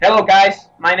Hello, guys.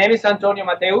 My name is Antonio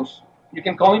Mateus. You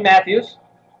can call me Matthews.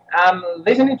 I'm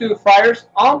listening to Friars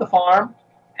on the Farm,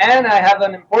 and I have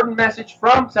an important message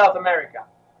from South America.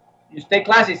 You stay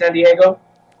classy, San Diego.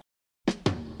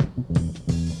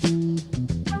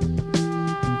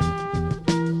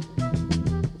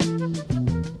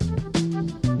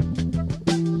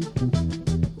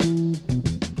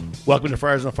 Welcome to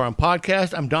Friars on the Farm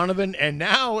podcast. I'm Donovan, and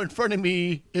now in front of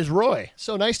me is Roy.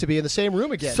 So nice to be in the same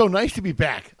room again. So nice to be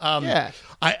back. Yeah.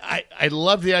 I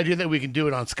love the idea that we can do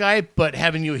it on Skype, but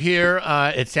having you here,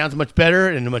 it sounds much better,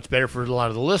 and much better for a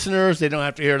lot of the listeners. They don't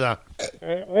have to hear the,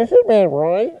 This is man,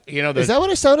 Roy. Is that what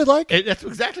it sounded like? That's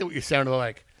exactly what you sounded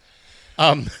like.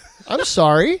 I'm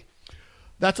sorry.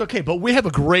 That's okay, but we have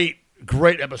a great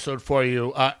episode for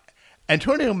you.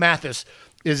 Antonio Mathis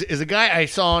is a guy I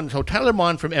saw on, so Tyler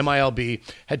Mon from MILB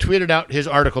had tweeted out his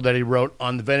article that he wrote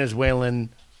on the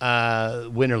Venezuelan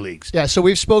winter leagues. Yeah, so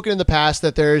we've spoken in the past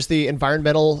that there's the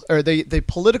environmental or the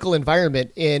political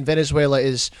environment in Venezuela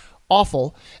is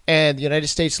awful, and the United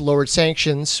States lowered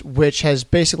sanctions, which has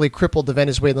basically crippled the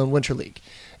Venezuelan Winter League.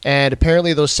 And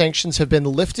apparently those sanctions have been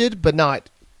lifted, but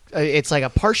not. It's like a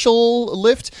partial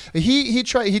lift. He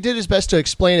did his best to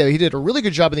explain it. He did a really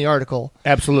good job in the article.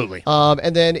 Absolutely.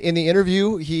 And then in the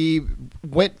interview, he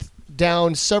went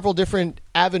down several different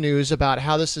avenues about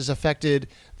how this has affected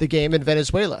the game in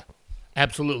Venezuela.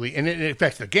 Absolutely, and it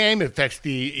affects the game. It affects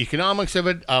the economics of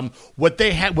it. What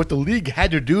the league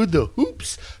had to do, the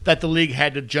hoops that the league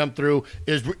had to jump through,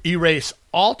 is erase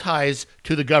all ties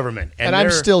to the government. And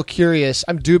I'm still curious.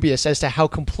 I'm dubious as to how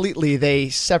completely they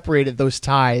separated those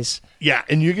ties. Yeah,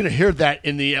 and you're going to hear that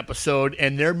in the episode,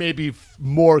 and there may be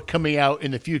more coming out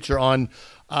in the future on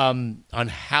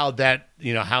how that,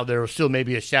 how there still may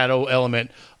be a shadow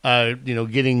element,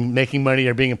 making money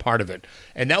or being a part of it.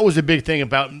 And that was a big thing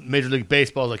about Major League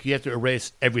Baseball. Like, you have to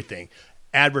erase everything.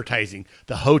 Advertising,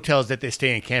 the hotels that they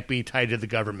stay in can't be tied to the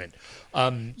government.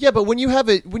 Yeah, but when you have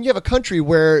a country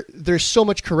where there's so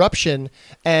much corruption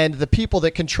and the people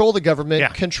that control the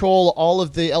government control all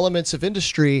of the elements of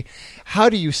industry, how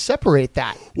do you separate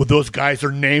that? Well, those guys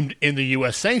are named in the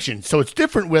U.S. sanctions, so it's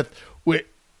different with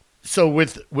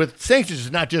sanctions.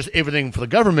 It's not just everything for the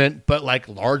government, but like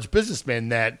large businessmen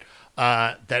that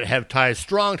have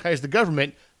strong ties to the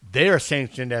government. They are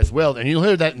sanctioned as well, and you'll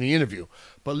hear that in the interview.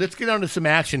 But let's get on to some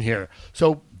action here.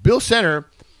 So Bill Center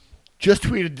just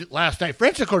tweeted last night,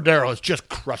 Francis Cordero is just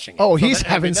crushing it. Oh, he's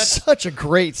having such a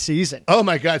great season. Oh,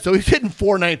 my God. So he's hitting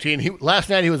 .419. Last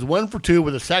night he was 1 for 2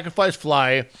 with a sacrifice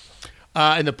fly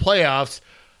in the playoffs.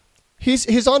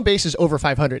 His on base is over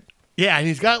 500. Yeah, and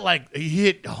he's got he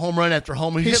hit home run after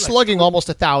home run. He's slugging almost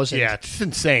 1,000. Yeah, it's just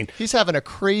insane. He's having a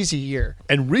crazy year.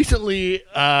 And recently,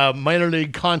 minor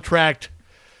league contract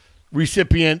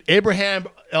recipient Abraham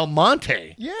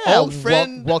Almonte, old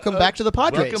friend, welcome back to the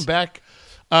Padres. Welcome back.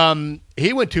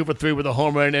 He went 2 for 3 with a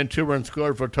home run and 2 runs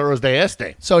scored for Toros de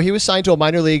Este. So he was signed to a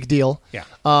minor league deal. Yeah.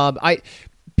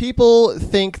 People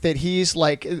think that he's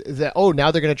like that. Oh, now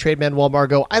they're going to trade Manuel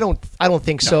Margot. I don't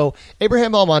think so.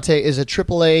 Abraham Almonte is a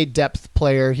AAA depth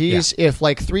player. He's if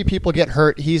like 3 people get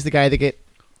hurt, he's the guy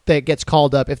that gets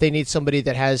called up if they need somebody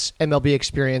that has MLB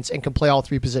experience and can play all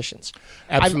 3 positions.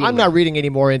 Absolutely. I'm not reading any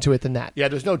more into it than that. Yeah,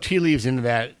 there's no tea leaves into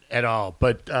that at all.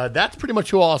 But that's pretty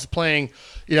much who all is playing.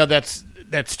 That's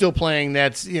still playing.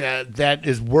 That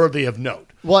is worthy of note.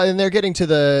 Well, and they're getting to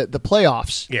the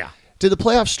playoffs. Yeah. Did the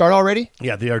playoffs start already?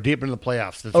 Yeah, they are deep into the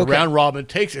playoffs. The round robin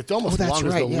it's almost as long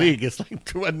as the league. It's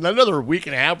like another week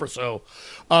and a half or so.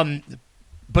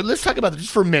 But let's talk about this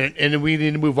just for a minute, and then we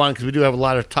need to move on because we do have a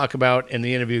lot to talk about, and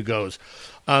the interview goes.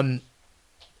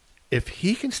 If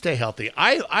he can stay healthy,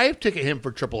 I ticket him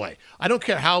for AAA. I don't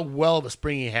care how well of a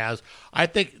spring he has. I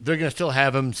think they're going to still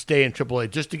have him stay in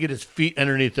AAA just to get his feet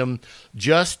underneath him,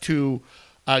 just to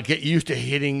get used to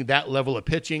hitting that level of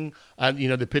pitching.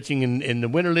 The pitching in the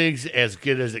winter leagues, as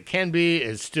good as it can be,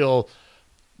 is still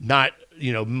not,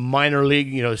 minor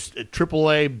league,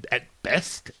 AAA at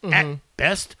best. Mm-hmm. At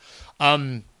best.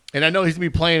 And I know he's going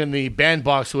to be playing in the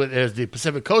bandbox as the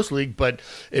Pacific Coast League, but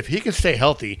if he can stay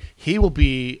healthy, he will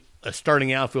be a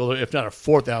starting outfielder, if not a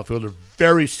 4th outfielder,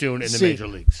 very soon in the major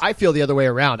leagues. I feel the other way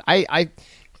around.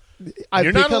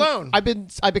 You're not alone.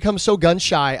 I've become so gun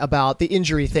shy about the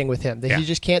injury thing with him that he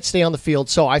just can't stay on the field.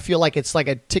 So I feel like it's like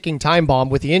a ticking time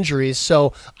bomb with the injuries.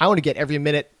 So I want to get every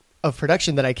minute of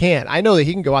production that I can. I know that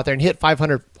he can go out there and hit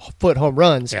 500-foot home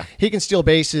runs. Yeah. He can steal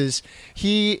bases.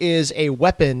 He is a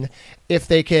weapon if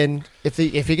he can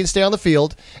stay on the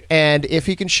field, and if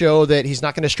he can show that he's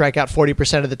not going to strike out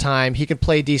 40% of the time. He can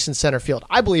play decent center field.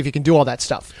 I believe he can do all that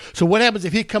stuff. So what happens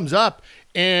if he comes up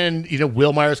and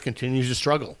Will Myers continues to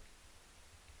struggle?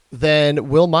 then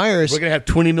Will Myers We're going to have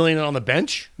 $20 million on the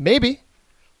bench? maybe.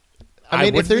 I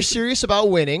mean, if they're wouldn't be- serious about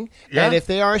winning, Yeah. and if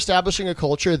they are establishing a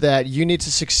culture that you need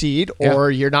to succeed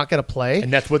or you're not going to play,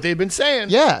 And that's what they've been saying.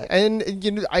 yeah,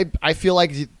 and I feel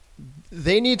like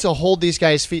they need to hold these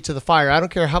guys' feet to the fire. I don't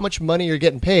care how much money you're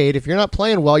getting paid. If you're not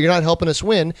playing well, you're not helping us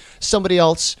win. Somebody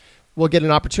else will get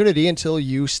an opportunity until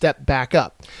you step back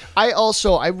up. I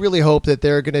really hope that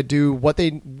they're going to do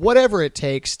whatever it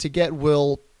takes to get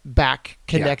Will back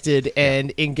connected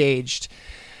and engaged.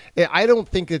 I don't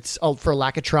think it's for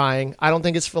lack of trying. I don't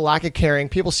think it's for lack of caring.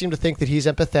 People seem to think that he's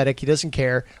empathetic. He doesn't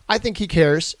care. I think he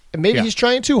cares. And maybe he's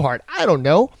trying too hard. I don't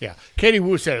know. Yeah. Katie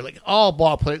Wu said it. Like, all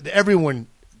ball players, everyone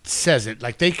says it.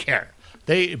 Like, they care.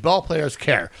 Ball players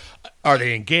care. Are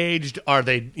they engaged? Are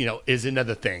they, is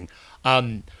another thing.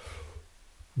 But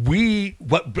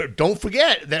don't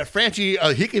forget that Franchi,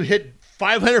 he can hit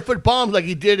 500-foot bombs like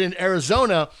he did in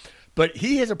Arizona, but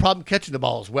he has a problem catching the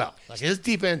ball as well. Like, his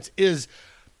defense is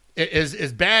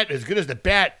bad, as good as the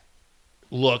bat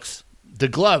looks. The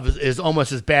glove is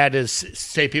almost as bad as,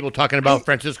 say, people talking about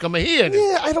Francisco Mejia.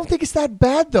 Yeah, I don't think it's that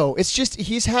bad though. It's just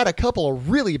he's had a couple of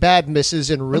really bad misses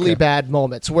in really bad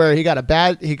moments where he got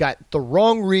the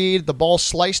wrong read, the ball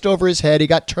sliced over his head, he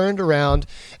got turned around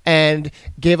and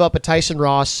gave up a Tyson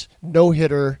Ross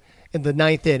no-hitter in the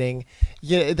 9th inning.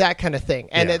 Yeah, that kind of thing.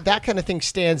 And that kind of thing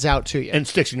stands out to you. And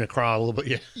sticks in the craw a little bit,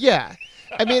 yeah. Yeah.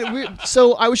 I mean,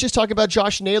 so I was just talking about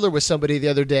Josh Naylor with somebody the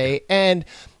other day, and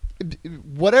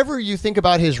whatever you think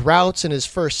about his routes and his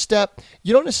first step,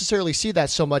 you don't necessarily see that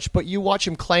so much, but you watch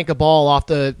him clank a ball off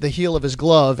the heel of his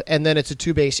glove, and then it's a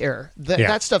 2-base error.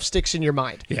 That stuff sticks in your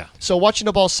mind. Yeah. So watching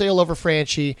the ball sail over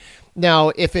Franchi, now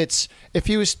if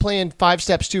he was playing 5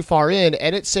 steps too far in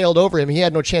and it sailed over him, he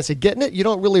had no chance of getting it, you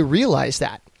don't really realize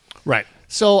that. Right.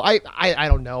 So I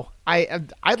don't know.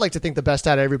 I'd like to think the best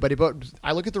out of everybody, but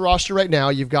I look at the roster right now.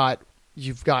 You've got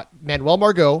Manuel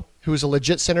Margot, who's a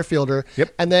legit center fielder,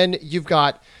 and then you've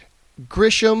got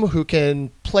Grisham, who can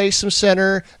play some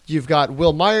center. You've got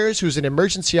Will Myers, who's an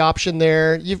emergency option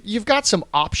there. You've got some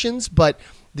options, but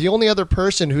the only other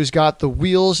person who's got the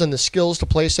wheels and the skills to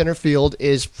play center field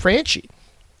is Franchi,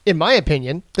 in my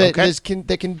opinion. That has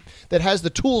the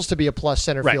tools to be a plus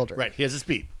center fielder. Right. He has the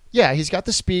speed. Yeah, he's got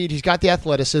the speed. He's got the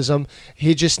athleticism.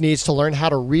 He just needs to learn how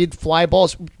to read fly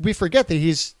balls. We forget that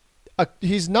he's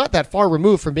not that far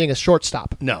removed from being a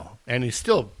shortstop. No, and he's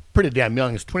still pretty damn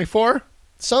young. He's 24?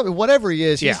 Whatever he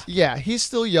is, he's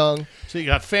still young. So you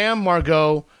got Pham,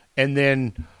 Margot, and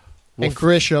then... and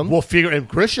Grisham. We'll figure... And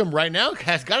Grisham right now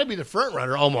has got to be the front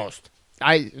runner almost.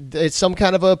 It's some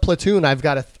kind of a platoon I've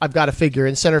got to figure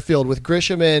in center field with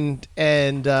Grisham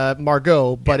and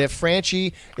Margot. But if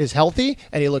Franchi is healthy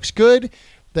and he looks good,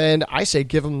 then I say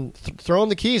throw him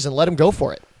the keys and let him go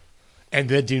for it. And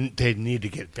then they need to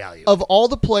get value. Of all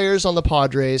the players on the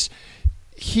Padres,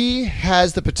 he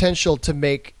has the potential to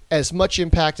make as much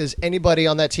impact as anybody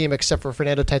on that team except for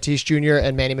Fernando Tatis Jr.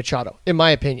 and Manny Machado, in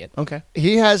my opinion. Okay.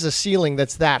 He has a ceiling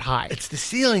that's that high. It's the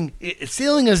ceiling.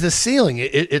 Ceiling is the ceiling.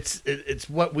 It's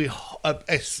what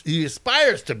he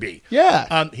aspires to be.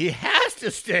 Yeah. He has to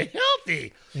stay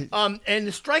healthy. And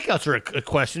the strikeouts are a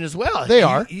question as well. They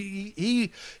are.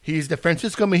 He's the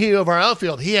Francisco Mejia of our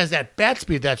outfield. He has that bat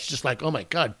speed that's just like, oh my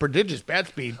God, prodigious bat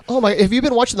speed. Oh my! Have you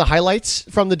been watching the highlights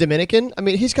from the Dominican? I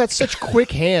mean, he's got such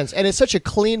quick hands, and it's such a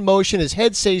clean motion. His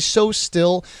head stays so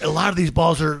still. A lot of these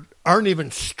balls aren't even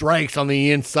strikes on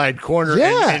the inside corner,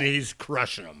 and he's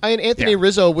crushing them. I mean, Anthony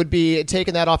Rizzo would be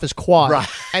taking that off his quad,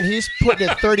 and he's putting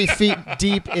it 30 feet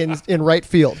deep in right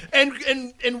field. And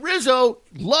Rizzo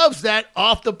loves that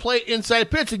off the plate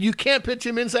inside pitch, and you can't pitch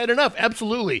him inside enough.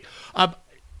 Absolutely. But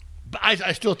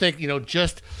I still think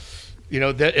that's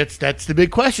the big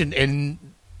question, and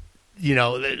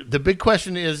the big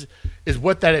question is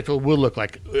what that outfield will look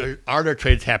like. Are there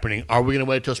trades happening? Are we going to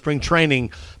wait until spring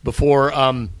training before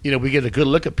we get a good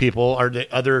look at people? Or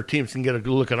the other teams can get a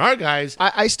good look at our guys?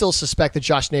 I still suspect that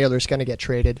Josh Naylor is going to get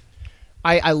traded.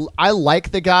 I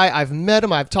like the guy. I've met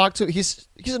him. I've talked to him. He's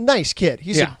a nice kid.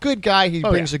 He's a good guy. He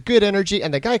brings a good energy,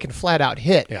 and the guy can flat out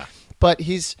hit. Yeah. But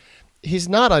he's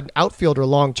not an outfielder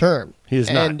long term. He is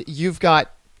not. And you've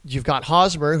got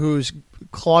Hosmer, who's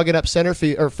clogging up center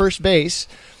field or first base.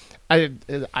 I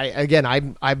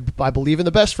believe in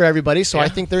the best for everybody, so I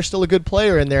think there's still a good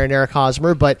player in there in Eric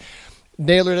Hosmer, but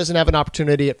Naylor doesn't have an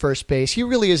opportunity at first base. He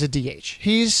really is a DH.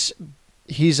 He's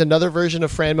another version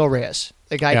of Franmil Reyes.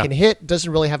 The guy can hit, doesn't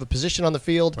really have a position on the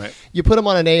field. Right. You put him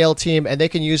on an AL team, and they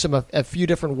can use him a few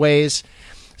different ways.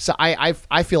 So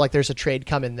I feel like there's a trade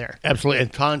coming there. Absolutely,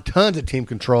 and tons of team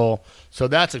control, so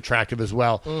that's attractive as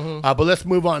well. Mm-hmm. But let's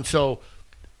move on. So,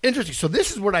 interesting. So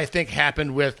this is what I think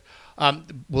happened with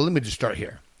Well, let me just start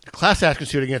here. The class action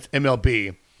suit against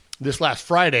MLB this last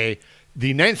Friday,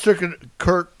 the Ninth Circuit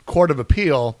Court of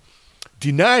Appeal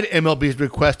denied MLB's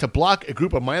request to block a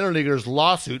group of minor leaguers'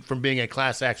 lawsuit from being a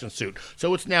class action suit.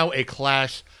 So it's now a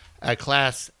class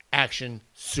action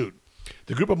suit.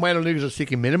 The group of minor leaguers are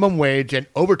seeking minimum wage and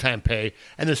overtime pay,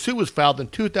 and the suit was filed in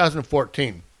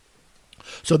 2014.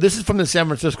 So this is from the San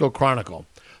Francisco Chronicle.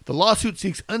 The lawsuit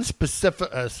seeks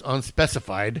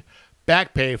unspecified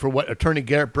back pay for what attorney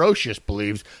Garrett Brocious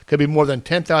believes could be more than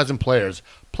 10,000 players,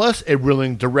 plus a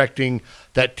ruling directing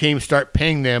that teams start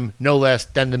paying them no less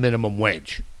than the minimum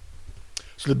wage.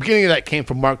 So the beginning of that came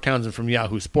from Mark Townsend from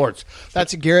Yahoo Sports.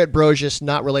 That's Garrett Brocious,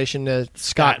 not relation to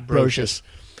Scott Brocious.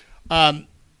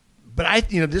 But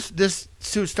this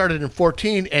suit started in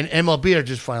 2014, and MLB are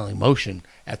just filing motion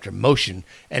after motion.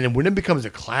 And then when it becomes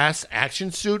a class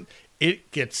action suit,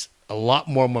 it gets a lot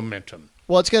more momentum.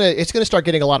 Well, it's gonna start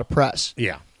getting a lot of press.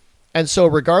 Yeah. And so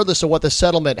regardless of what the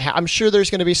settlement, I'm sure there's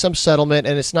going to be some settlement,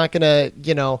 and it's not going to,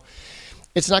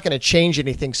 it's not going to change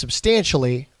anything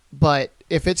substantially. But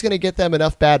if it's going to get them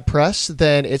enough bad press,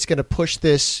 then it's going to push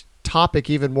this topic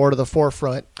even more to the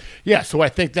forefront. Yeah, so I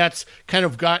think that's kind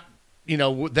of got,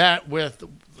 that with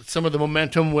some of the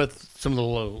momentum, with some of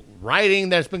the writing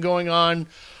that's been going on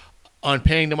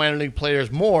paying the minor league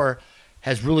players more,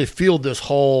 has really fueled this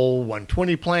whole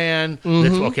 120 plan. Mm-hmm.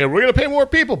 That's, okay, we're going to pay more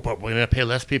people, but we're going to pay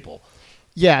less people.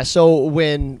 Yeah, so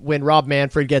when Rob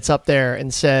Manfred gets up there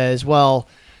and says, well,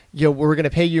 we're going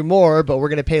to pay you more, but we're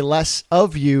going to pay less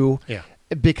of you,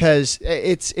 because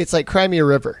it's like Cry Me a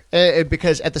River.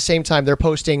 Because at the same time, they're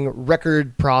posting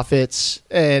record profits,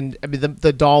 and I mean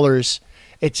the dollars,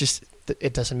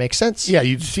 it doesn't make sense. Yeah,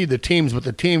 you see the teams,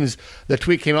 the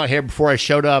tweet came out here before I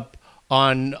showed up,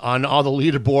 on all the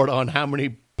leaderboard on how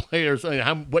many players,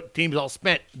 what teams all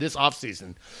spent this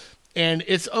offseason. And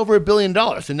it's over $1 billion,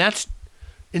 and that's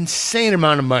insane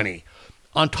amount of money.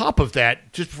 On top of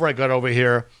that, just before I got over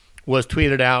here, was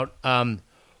tweeted out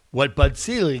what Bud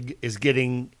Selig is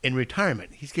getting in retirement.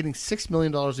 He's getting $6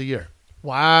 million a year.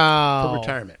 Wow. For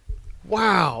retirement.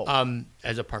 Wow.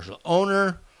 As a partial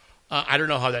owner, I don't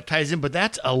know how that ties in, but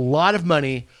that's a lot of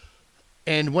money.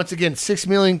 And once again, $6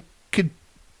 million could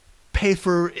pay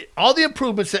for all the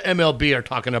improvements that MLB are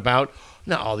talking about.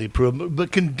 Not all the improvement,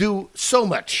 but can do so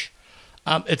much.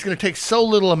 It's going to take so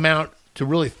little amount to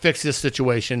really fix this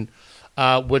situation,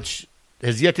 which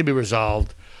has yet to be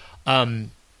resolved.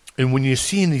 And when you're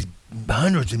seeing these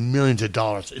hundreds of millions of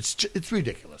dollars, it's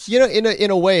ridiculous.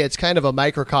 In a way, it's kind of a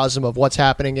microcosm of what's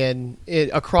happening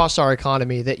across our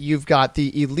economy. That you've got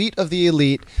the elite of the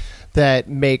elite that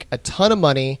make a ton of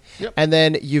money, and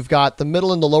then you've got the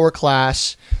middle and the lower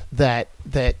class that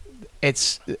they're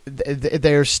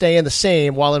staying the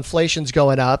same while inflation's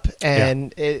going up,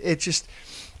 and it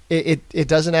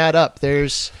doesn't add up.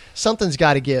 Something's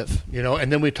got to give. And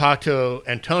then we talk to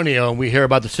Antonio, and we hear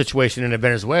about the situation in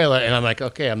Venezuela, and I'm like,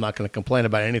 okay, I'm not going to complain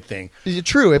about anything.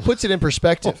 True, it puts it in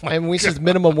perspective. And when we say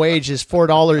minimum wage is $4,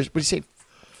 what do you say?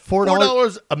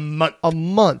 $4 a month. A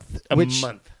month. A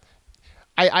month.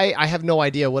 I have no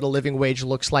idea what a living wage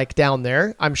looks like down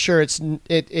there. I'm sure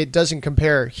it doesn't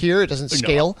compare here. It doesn't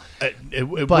scale. No, it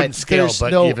wouldn't scale,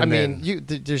 but even then.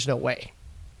 There's no way.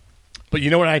 But you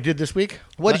know what I did this week?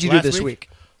 What did you do this week?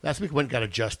 Last week, went and got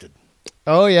adjusted.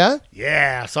 Oh, yeah?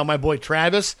 Yeah. I saw my boy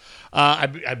Travis.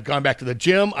 I've gone back to the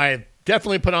gym. I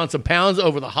definitely put on some pounds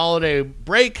over the holiday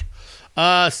break.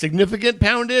 Significant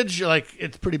poundage.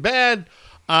 It's pretty bad.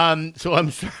 So I'm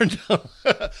starting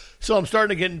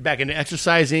to get back into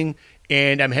exercising,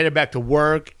 and I'm headed back to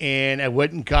work, and I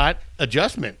went and got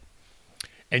adjustment.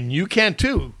 And you can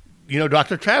too.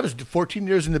 Dr. Travis, 14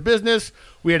 years in the business.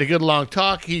 We had a good long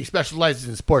talk. He specializes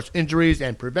in sports injuries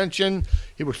and prevention.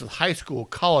 He works with high school,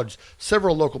 college,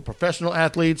 several local professional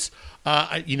athletes.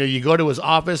 You go to his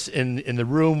office in the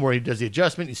room where he does the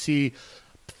adjustment. You see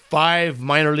 5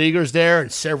 minor leaguers there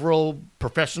and several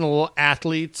professional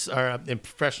athletes and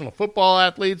professional football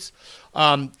athletes,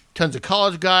 tons of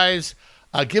college guys.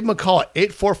 Give him a call at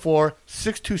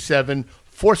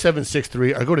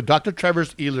 844-627-4763 or go to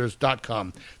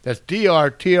drtraversehlers.com. That's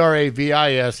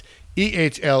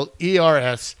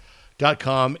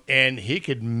drtraversehlers.com, and he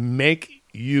could make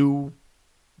you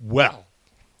well.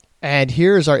 And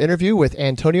here's our interview with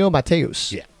Antonio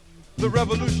Mateus. Yeah. The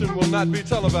revolution will not be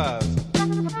televised.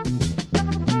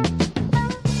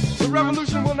 The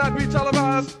revolution will not be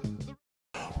televised.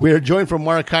 We are joined from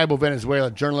Maracaibo, Venezuela,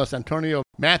 journalist Antonio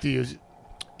Mateus.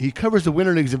 He covers the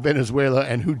winter leagues in Venezuela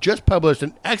and who just published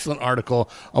an excellent article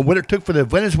on what it took for the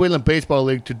Venezuelan Baseball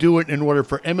League to do it in order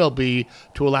for MLB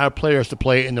to allow players to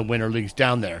play in the winter leagues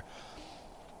down there.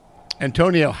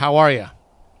 Antonio, how are you?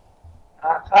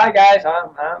 Hi guys,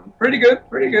 I'm pretty good,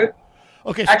 pretty good.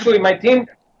 Okay. So Actually, my team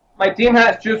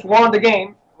has just won the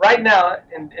game right now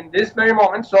in this very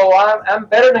moment, so I'm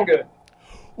better than good.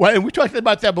 well, and we talked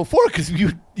about that before because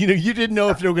you didn't know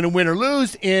if they were going to win or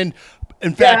lose, and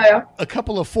in fact, Yeah. a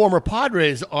couple of former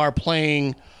Padres are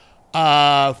playing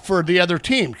for the other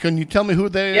team. Can you tell me who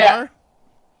they Yeah. are?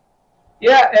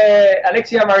 Yeah,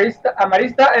 Alexia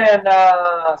Amarista and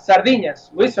Sardinas,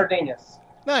 Luis Sardinas.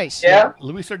 Nice. Yeah.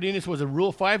 Luis Sardinas was a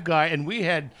Rule 5 guy, and we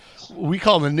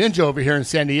call him a ninja over here in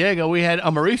San Diego. We had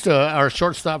Amarista, our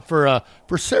shortstop, for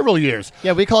several years.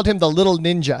 Yeah, we called him the Little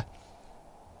Ninja.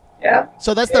 Yeah.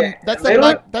 So that's the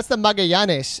Little- that's the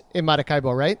Magallanes in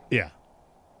Maracaibo, right? Yeah.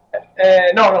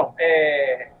 No.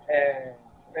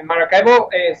 In Maracaibo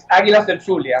is Águilas del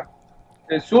Zulia.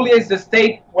 The Zulia is the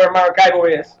state where Maracaibo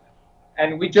is,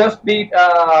 and we just beat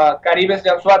Caribes de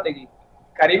Anzoátegui.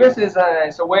 Caribes is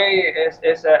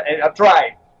a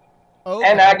tribe, Oh.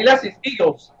 and Águilas is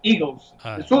Eagles.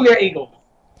 The Zulia Eagles,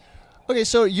 Okay,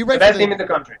 so you the write best for team in the,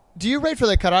 the country. do you write for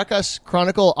the Caracas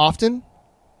Chronicle often?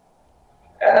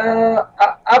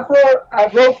 I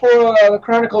wrote for the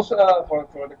Chronicles,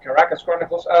 for the Caracas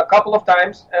Chronicles a couple of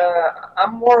times.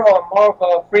 I'm more of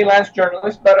a freelance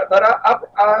journalist, but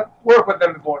I worked with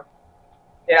them before.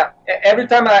 Yeah, every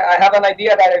time I have an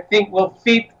idea that I think will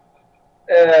fit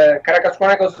Caracas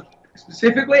Chronicles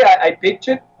specifically, I pitch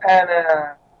it, and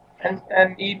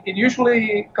it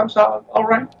usually comes out all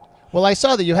right. Well, I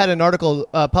saw that you had an article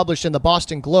published in the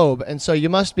Boston Globe, and so you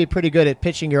must be pretty good at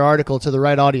pitching your article to the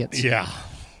right audience. Yeah.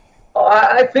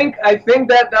 I think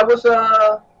that was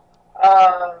a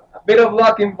bit of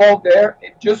luck involved there.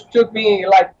 It just took me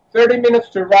like 30 minutes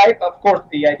to write. Of course,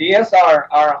 the ideas are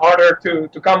harder to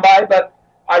come by, but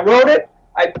I wrote it,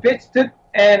 I pitched it,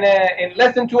 and in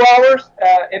less than 2 hours,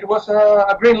 it was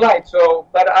a green light. So,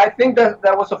 but I think that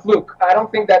was a fluke. I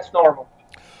don't think that's normal.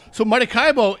 So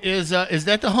Maracaibo is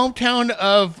that the hometown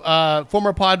of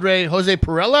former Padre Jose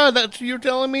Perella? That's what you're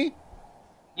telling me?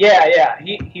 Yeah.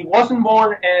 He wasn't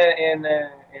born in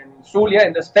Zulia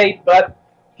in the state, but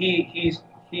he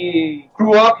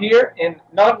grew up here in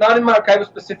not in Maracaibo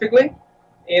specifically,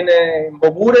 in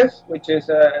Bobures, which is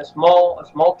a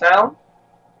small town.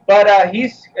 But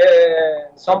he's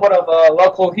somewhat of a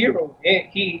local hero.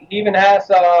 He even has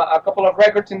a couple of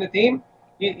records in the team.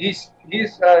 He's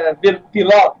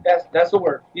beloved. That's the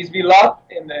word. He's beloved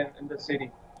in the city.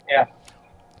 Yeah.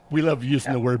 We love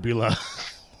using the word beloved.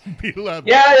 Beloved.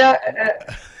 Yeah.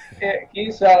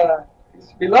 He's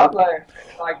beloved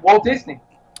like Walt Disney.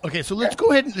 Okay, so let's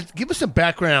go ahead and let's give us some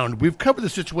background. We've covered the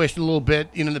situation a little bit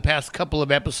in the past couple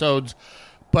of episodes,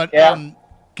 but Yeah.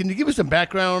 can you give us some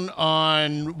background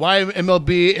on why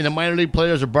MLB and the minor league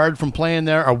players are barred from playing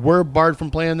there, or were barred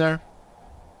from playing there?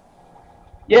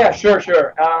 Yeah, sure.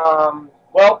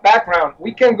 Well, background.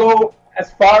 We can go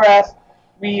as far as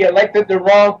we elected the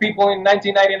wrong people in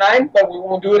 1999, but we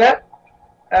won't do that.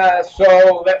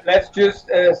 So let's just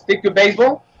stick to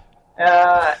baseball.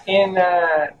 This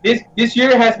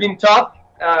year has been tough.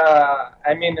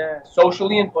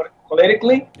 Socially and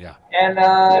politically. Yeah. And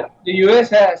the U.S.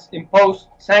 has imposed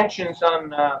sanctions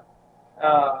on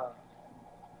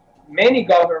many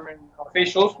government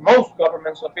officials, most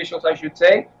government officials, I should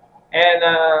say, and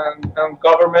on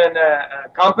government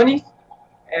companies.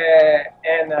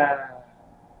 And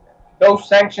those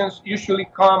sanctions usually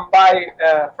come by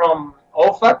from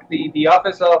OFAC, the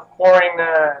Office of Foreign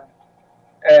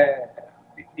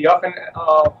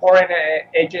Foreign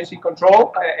Agency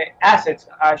Control Assets,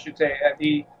 I should say,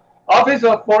 the Office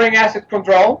of Foreign Asset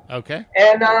Control, Okay.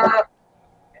 and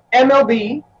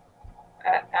MLB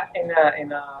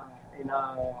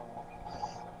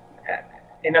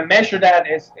in a measure that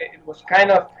it was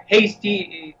kind of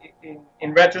hasty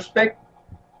in retrospect.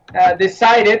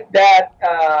 Decided that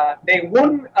they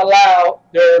wouldn't allow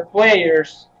their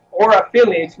players or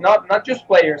affiliates, not just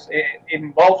players, it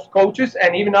involves coaches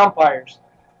and even umpires,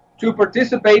 to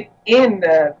participate in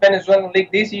the Venezuelan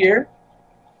League this year,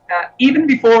 even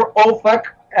before OFAC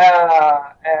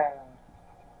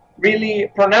really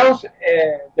pronounced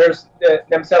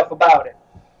themselves about it.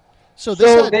 So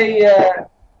this So had, they,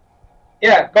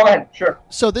 yeah, go ahead, sure.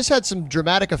 so this had some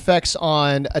dramatic effects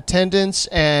on attendance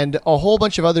and a whole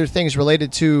bunch of other things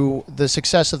related to the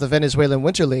success of the Venezuelan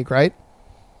Winter League, right?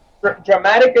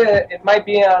 Dramatic, it might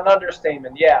be an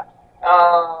understatement. Yeah,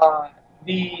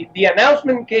 the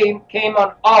announcement came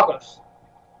on August.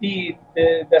 The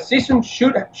season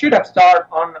should have started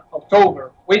on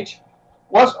October, which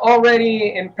was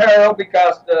already in peril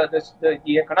because the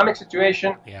economic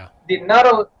situation did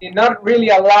not really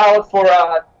allow for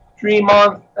a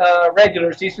 3-month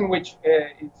regular season, which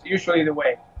is usually the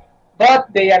way.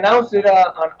 but they announced it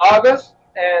on August,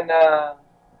 and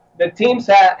the teams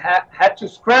had to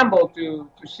scramble to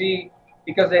see,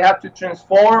 because they have to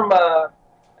transform a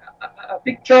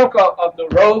big chunk of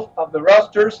the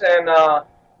rosters,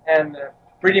 and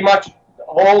pretty much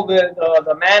all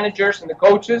the managers and the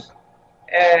coaches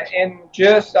in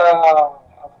just a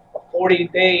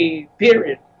 40-day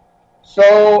period.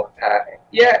 So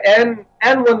yeah, and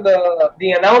when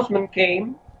the announcement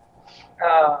came,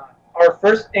 our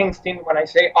first instinct, when I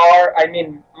say our, I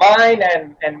mean mine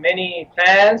and many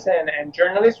fans and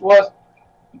journalists, was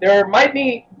there might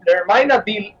not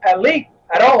be a league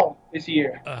at all this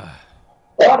year,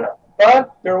 but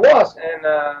there was, and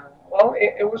well,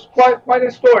 it was quite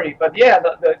a story. But yeah,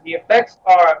 the effects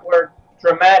were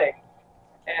dramatic,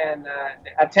 and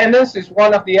attendance is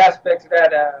one of the aspects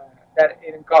that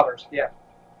it covers. Yeah.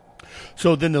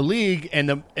 So then the league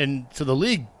so the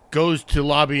league goes to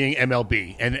lobbying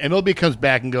MLB, and MLB comes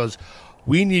back and goes,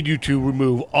 "We need you to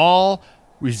remove all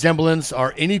resemblance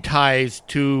or any ties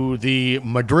to the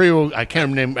Maduro." I can't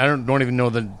remember. I don't even know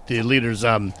the leaders.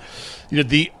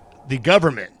 The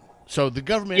government. So the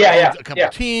government owns a couple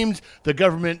of teams. The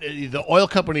government, the oil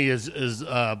company is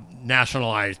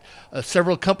nationalized.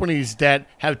 Several companies that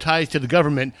have ties to the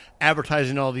government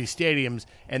advertising all these stadiums,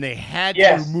 and they had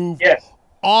to remove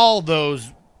all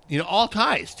those, all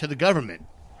ties to the government.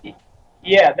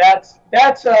 Yeah, that's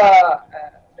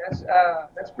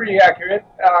pretty accurate.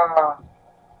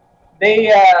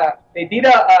 They did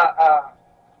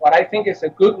what I think is a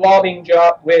good lobbying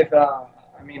job with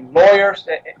lawyers,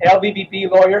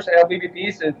 LVVP lawyers. LVVP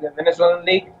is the Venezuelan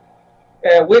League,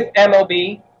 with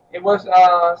MLB. It was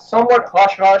somewhat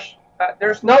hush-hush.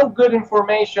 There's no good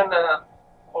information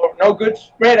or no good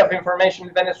spread of information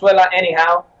in Venezuela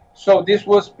anyhow. So this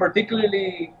was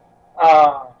particularly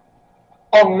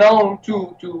unknown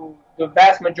to the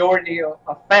vast majority of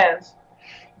fans.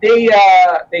 They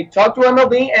talked to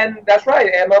MLB, and that's right.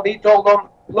 MLB told them,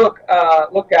 look,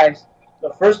 guys,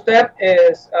 the first step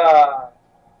is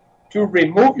to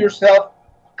remove yourself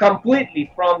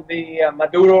completely from the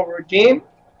Maduro regime,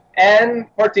 and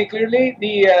particularly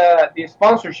the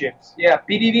sponsorships. Yeah,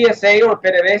 PDVSA or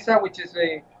PDVSA, which is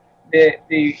the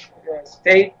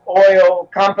state oil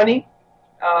company,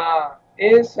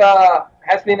 has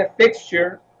been a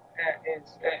fixture,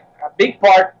 is a big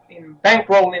part in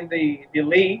bankrolling the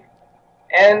league,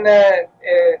 and the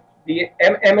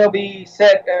MLB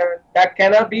said that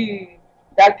cannot be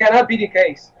the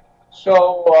case.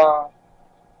 So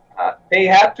they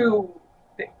had to.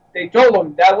 They told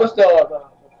them that was the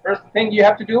first thing you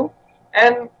have to do,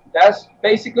 and that's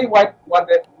basically what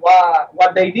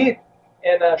they did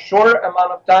in a short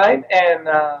amount of time, and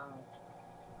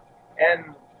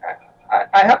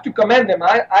I have to commend them.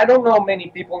 I don't know many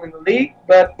people in the league,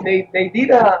 but they did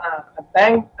a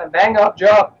bang up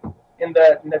job in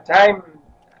a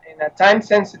time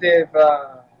sensitive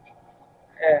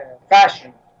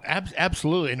fashion.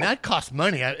 Absolutely, and that costs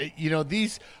money.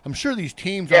 I'm sure these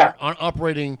teams aren't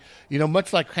operating,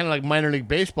 much like kind of like minor league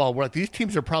baseball, where these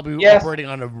teams are probably operating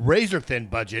on a razor thin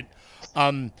budget.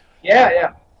 Where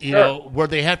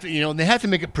they have to, they have to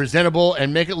make it presentable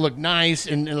and make it look nice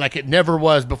and like it never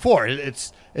was before.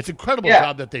 It's an incredible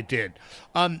job that they did.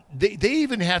 They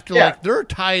even have to there are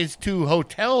ties to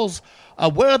hotels.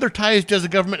 What other ties does the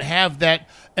government have that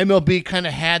MLB kind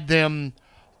of had them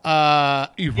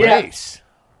erase?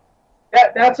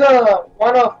 That's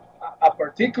one of a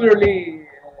particularly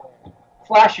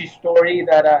flashy story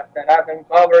that I've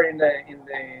uncovered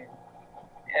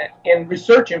in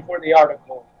researching for the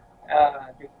article.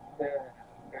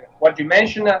 What you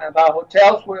mentioned about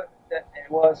hotels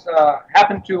was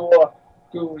happened to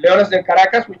Leones de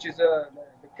Caracas, which is the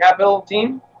capital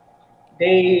team.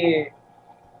 They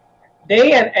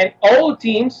and all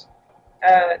teams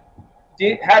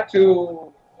did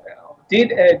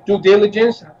due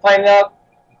diligence, find out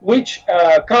which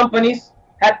companies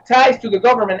had ties to the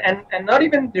government, and not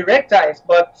even direct ties,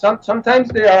 but sometimes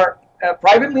they are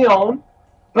privately owned,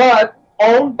 but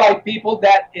owned by people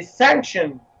that is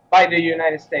sanctioned by the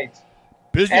United States.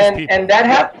 Business people. And that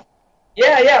happened.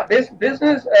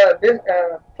 Business,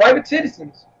 private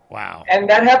citizens. Wow. And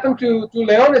that happened to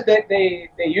Leones. They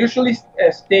usually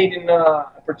stayed in a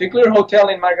particular hotel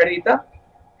in Margarita,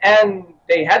 and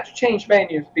they had to change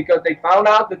venues because they found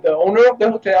out that the owner of the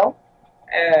hotel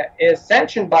is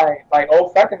sanctioned by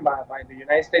OFAC and by the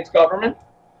United States government.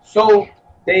 So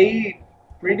they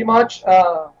pretty much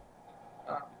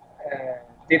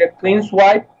did a clean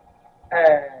swipe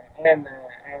and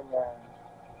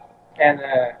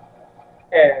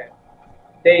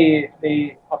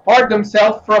they apart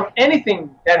themselves from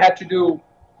anything that had to do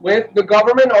with the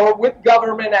government or with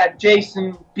government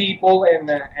adjacent people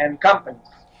and companies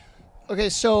Okay,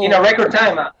 so in a record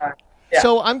time. Yeah.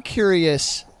 So I'm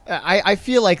curious. I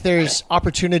feel like there's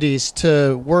opportunities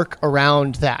to work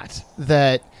around that.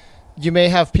 That you may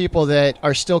have people that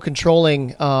are still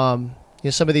controlling some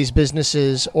of these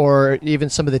businesses or even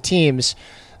some of the teams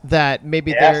that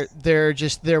maybe Yes. they're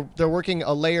working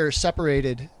a layer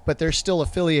separated, but they're still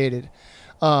affiliated.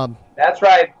 That's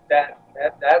right.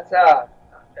 That's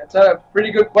a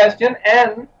pretty good question,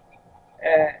 and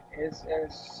is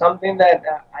something that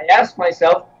I ask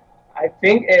myself. I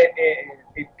think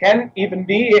it can even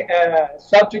be a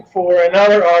subject for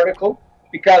another article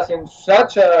because in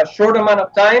such a short amount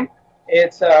of time,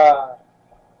 it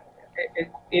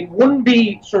wouldn't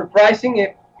be surprising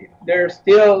if there's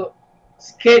still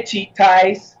sketchy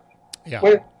ties Yeah.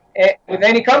 with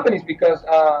any companies because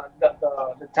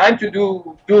the time to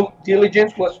do due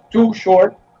diligence was too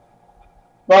short.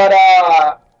 But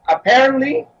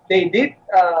apparently they did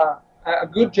a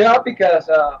good job because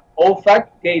OFAC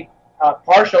gave a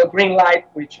partial green light,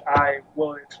 which I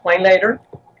will explain later,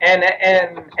 and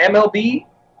MLB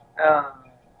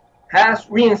has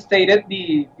reinstated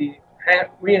the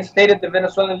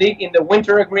Venezuelan League in the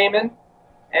winter agreement,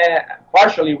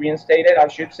 partially reinstated, I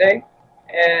should say,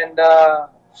 and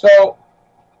so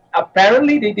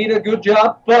apparently they did a good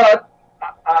job, but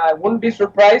I wouldn't be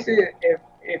surprised if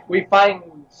we find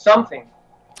something.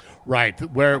 Right,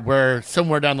 where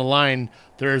somewhere down the line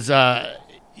there's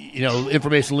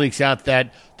information leaks out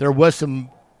that there was some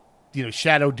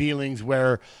shadow dealings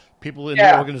where people in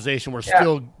the organization were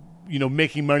still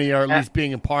making money or at least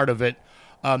being a part of it.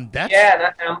 And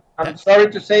I'm sorry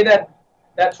to say that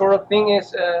sort of thing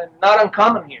is not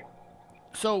uncommon here.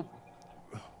 So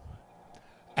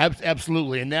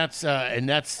absolutely, and that's a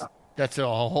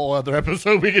whole other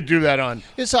episode we could do that on.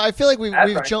 Yeah, so I feel like we've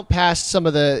right. jumped past some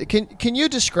of the. Can you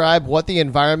describe what the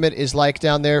environment is like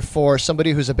down there for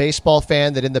somebody who's a baseball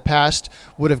fan that in the past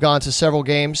would have gone to several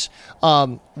games?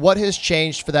 What has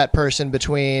changed for that person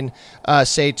between,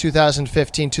 say,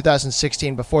 2015,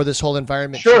 2016, before this whole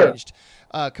environment changed,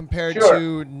 compared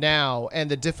to now, and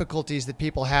the difficulties that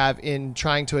people have in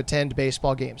trying to attend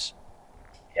baseball games?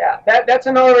 Yeah, that's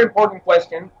another important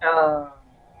question.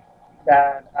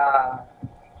 That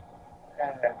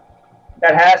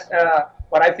has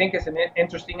what I think is an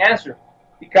interesting answer,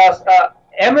 because the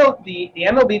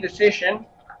MLB decision,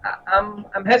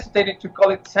 I'm hesitated to call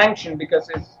it sanction because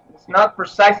it's not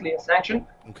precisely a sanction,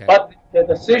 but the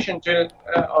decision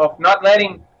of not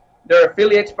letting their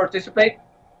affiliates participate,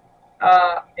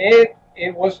 it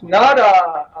was not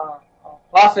a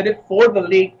positive for the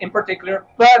league in particular,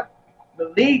 but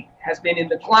the league has been in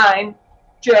decline.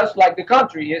 Just like the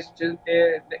country it's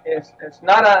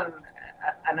not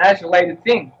an isolated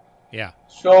thing. Yeah.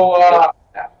 So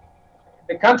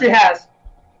the country has,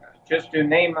 just to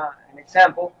name an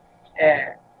example,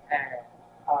 a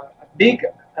big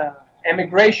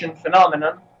emigration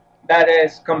phenomenon that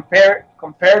is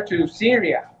compared to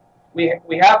Syria.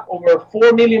 We have over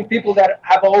 4 million people that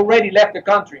have already left the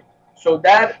country. So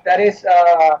that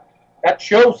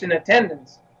shows in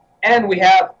attendance, and we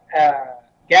have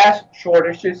gas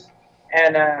shortages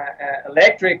and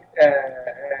electric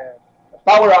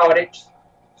power outage.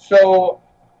 So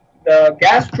the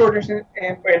gas shortages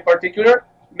in particular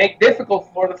make difficult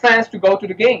for the fans to go to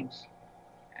the games.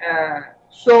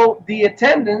 So the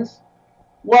attendance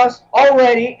was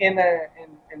already in a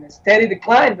steady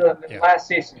decline the last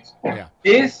seasons. Yeah.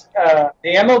 This the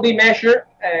MLB measure,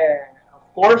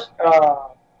 of course,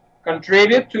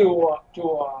 contributed to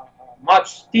a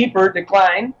much steeper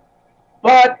decline.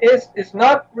 But it's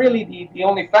not really the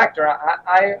only factor.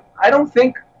 I don't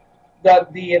think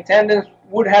that the attendance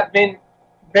would have been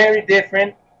very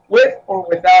different with or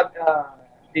without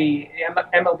the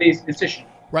MLB's decision.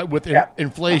 Right, with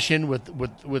inflation, with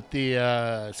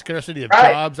the scarcity of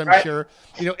jobs, I'm sure,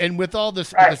 and with all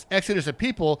this exodus of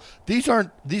people, these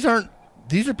are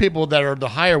people that are the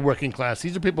higher working class.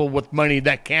 These are people with money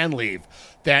that can leave,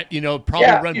 that probably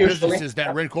run businesses,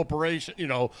 that run corporations,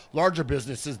 larger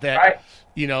businesses that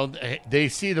they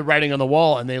see the writing on the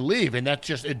wall and they leave, and that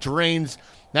just it drains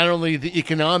not only the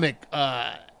economic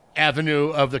avenue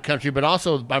of the country, but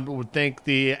also I would think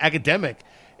the academic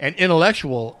and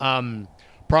intellectual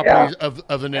properties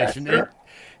of the nation. Sure.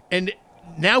 And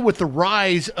now with the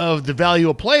rise of the value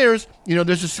of players,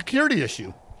 there's a security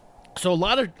issue. So a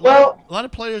lot of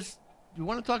players. You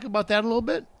want to talk about that a little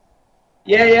bit?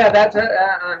 Yeah, that's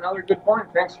another good point.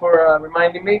 Thanks for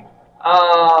reminding me.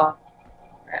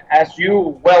 As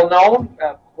you well know,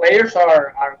 players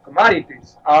are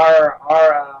commodities, are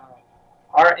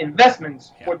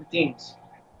investments for the teams.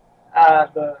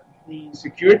 the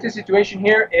security situation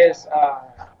here is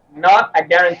not a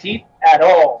guaranteed at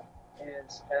all.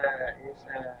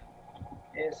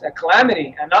 Is a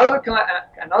calamity, another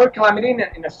calamity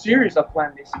in a series of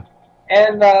calamities.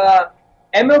 And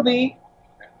MLB,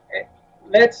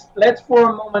 let's for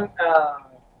a moment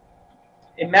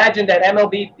imagine that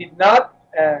MLB did not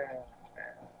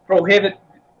prohibit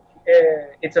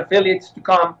its affiliates to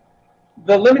come.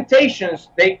 The limitations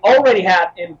they already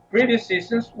had in previous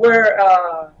seasons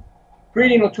were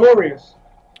pretty notorious.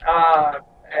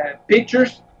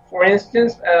 Pitchers, for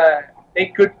instance, they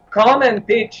could come and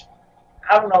pitch,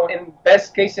 I don't know, in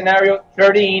best case scenario,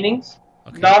 30 innings,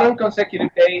 Okay. not on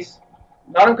consecutive days,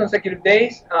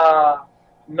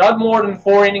 not more than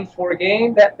 4 innings for a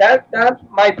game. That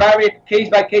might vary case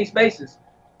by case basis,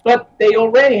 but they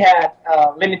already had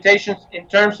limitations in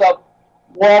terms of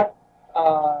what,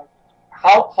 how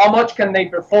much can they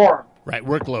perform. Right,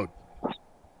 workload.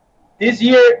 This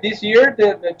year,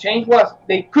 the change was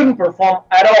they couldn't perform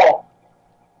at all.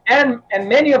 And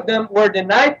many of them were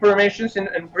denied permissions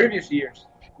in previous years.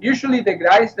 Usually, the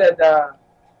guys that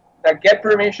get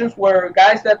permissions were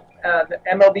guys that the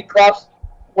MLB clubs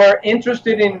were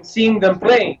interested in seeing them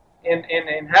play and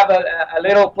have a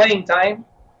little playing time,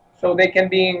 so they can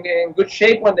be in good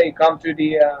shape when they come to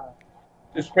the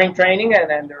to spring training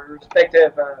and their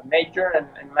respective major and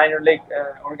minor league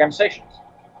organizations.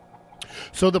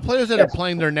 So the players that are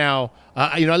playing there now,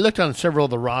 I looked on several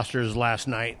of the rosters last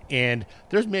night, and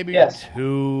there's maybe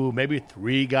 2, maybe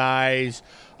 3 guys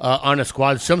on a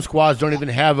squad. Some squads don't even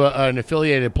have an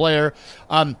affiliated player.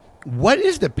 What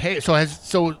is the pay?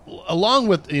 So along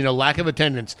with lack of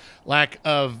attendance, lack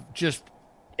of just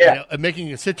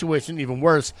making a situation even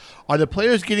worse, are the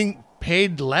players getting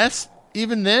paid less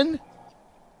even then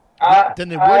than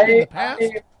they would in the past?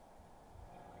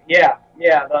 Yeah,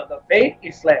 the pay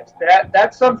is less.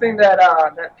 That's something that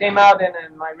came out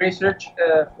in my research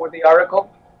for the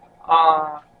article.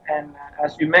 And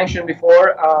as you mentioned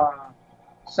before,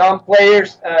 some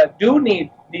players do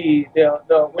need the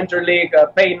Winter League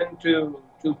payment to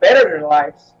better their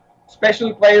lives,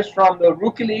 especially players from the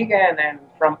Rookie League and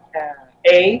from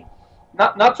A,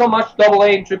 not so much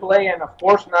AA and AAA, and of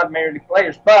course not Major League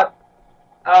players, but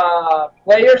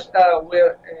players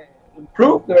will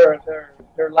improve their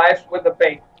lives with the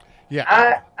pay.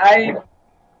 Yeah. I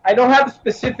don't have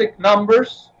specific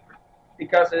numbers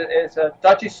because it's a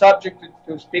touchy subject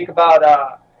to speak about,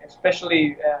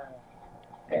 especially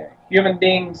human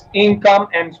beings' income,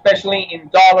 and especially in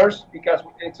dollars, because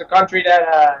it's a country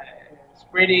that is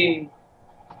pretty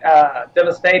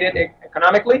devastated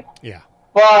economically. Yeah.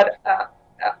 But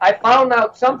I found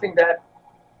out something that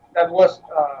was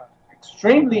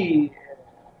extremely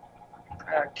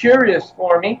curious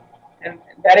for me, and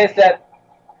that is that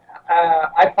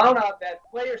I found out that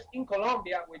players in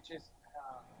Colombia, which is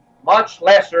much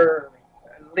lesser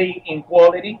league in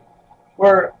quality,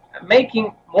 were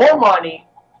making more money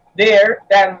there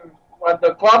than what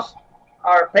the clubs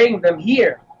are paying them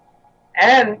here.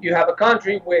 And you have a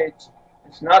country which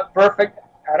is not perfect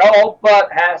at all, but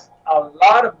has a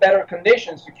lot of better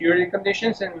conditions, security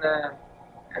conditions, and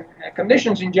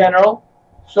conditions in general.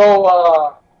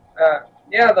 So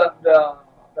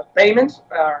the payments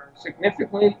are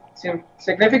significantly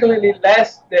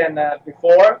less than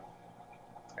before.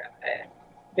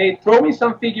 They throw me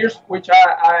some figures which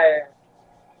I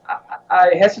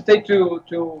hesitate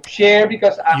to share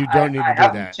because you don't need to do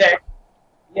haven't that. checked.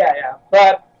 Yeah,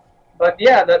 but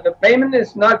the payment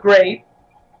is not great.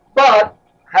 But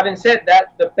having said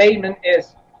that, the payment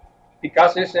is,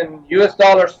 because it's in U.S.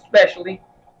 dollars especially,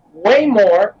 way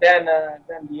more than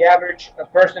the average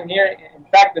person here. In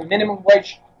fact, the minimum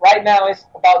wage right now is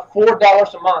about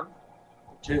 $4 a month,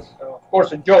 which is of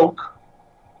course a joke.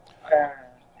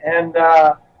 And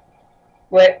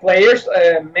players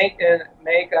make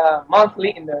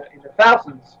monthly in the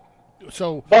thousands.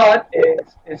 So, but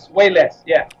it's way less.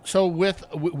 Yeah. So with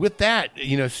that,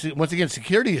 once again,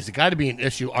 security has got to be an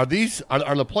issue. Are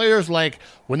the players, like,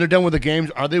 when they're done with the games,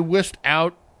 are they whisked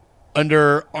out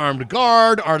under armed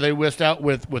guard? Are they whisked out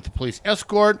with the police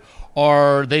escort?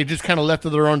 Or are they just kind of left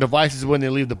to their own devices when they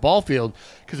leave the ball field?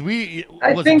 Because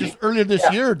just earlier this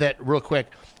year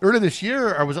earlier this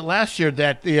year, or was it last year,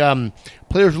 that the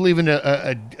players were leaving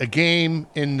a game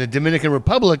in the Dominican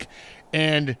Republic,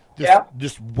 and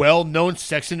this well-known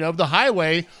section of the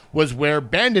highway was where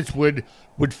bandits would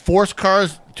force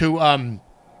cars to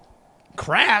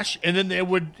crash, and then they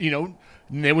would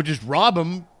just rob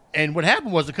them. And what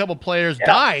happened was a couple players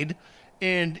died,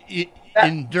 and as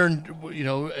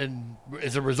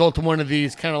a result of one of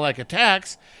these kind of like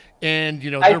attacks, and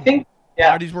their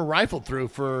bodies were rifled through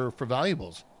for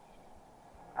valuables.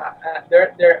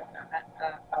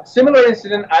 A similar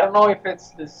incident. I don't know if it's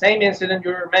the same incident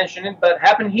you were mentioning, but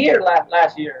happened here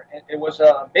last year. It was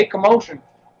a big commotion.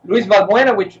 Luis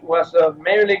Valbuena, which was a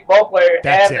Major League ball player,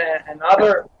 That's and it.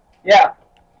 another, yeah,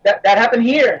 that happened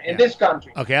here in this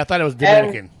country. Okay, I thought it was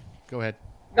Dominican. Go ahead.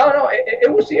 No,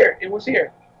 it was here. It was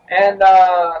here, and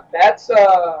that's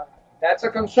a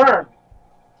concern.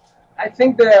 I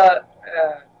think the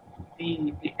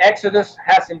exodus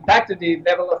has impacted the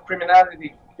level of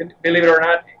criminality, believe it or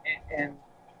not,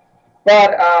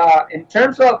 but in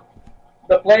terms of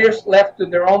the players left to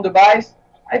their own device,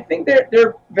 I think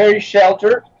they're very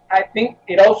sheltered. I think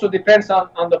it also depends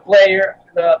on the player.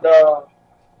 The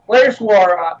players who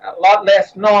are a lot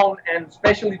less known, and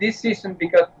especially this season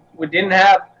because we didn't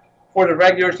have for the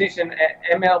regular season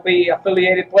MLB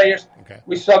affiliated players. Okay.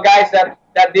 We saw guys that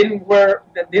didn't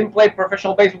play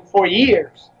professional baseball for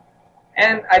years,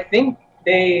 and I think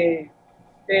they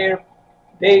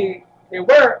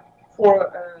were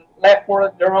left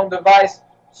for their own device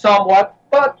somewhat,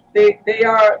 but they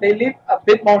live a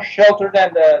bit more sheltered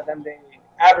than the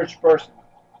average person.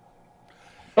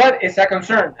 But it's a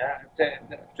concern.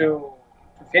 To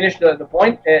finish the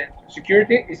point,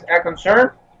 security is a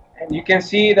concern, and you can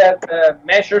see that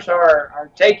measures are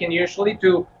taken usually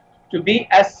to be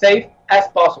as safe as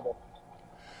possible.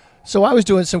 So I was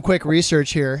doing some quick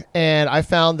research here, and I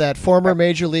found that former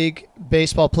Major League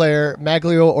Baseball player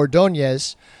Maglio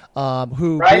Ordonez,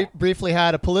 who briefly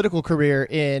had a political career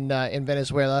in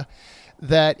Venezuela,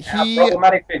 that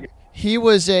problematic figure. He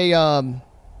was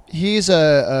he's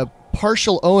a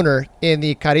partial owner in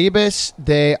the Caribes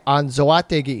de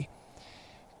Anzoátegui.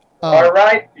 You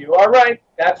are right.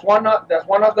 That's one of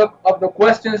the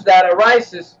questions that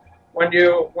arises when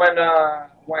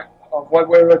what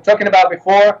we were talking about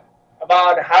before,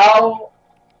 about how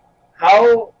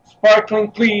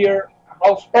sparkling clean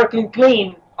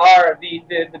are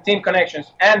the team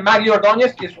connections. And Maglio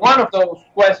Ordonez is one of those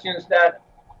questions that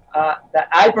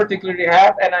I particularly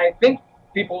have, and I think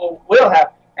people will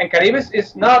have. And Caribes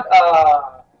is not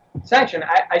sanctioned.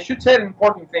 I should say an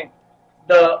important thing.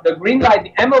 The green light,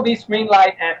 the MLB's green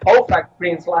light and OFAC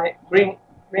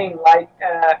green light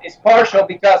is partial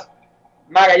because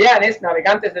Magallanes,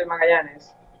 Navegantes de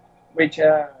Magallanes, which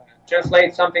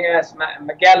translates something as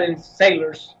Magellan's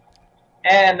sailors,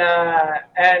 and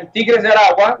Tigres de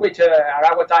Aragua, which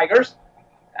Aragua Tigers,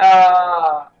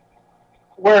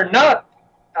 were not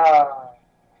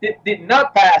did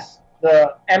not pass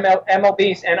the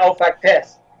MLB's and OFAC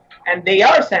test, and they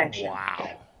are sanctioned. Wow.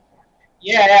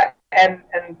 Yeah, and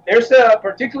there's a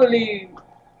particularly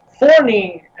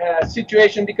thorny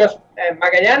situation because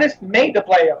Magallanes made the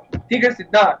playoff. Tigres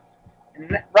did not.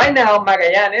 And right now,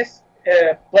 Magallanes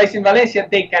plays in Valencia.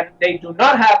 They do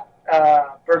not have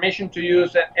permission to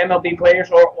use MLB players,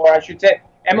 or I should say,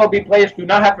 MLB players do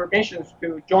not have permissions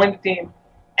to join the team.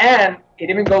 And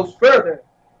it even goes further.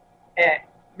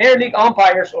 Major League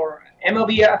umpires or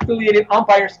MLB affiliated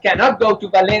umpires cannot go to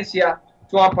Valencia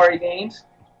to umpire games.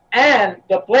 And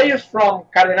the players from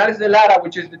Cardenales de Lara,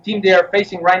 which is the team they are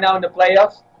facing right now in the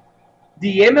playoffs,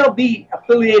 the MLB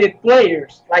affiliated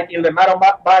players, like Ildemaro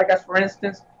Vargas, for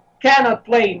instance, cannot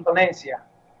play in Valencia.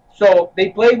 So they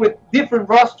play with different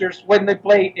rosters when they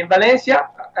play in Valencia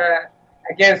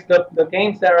against the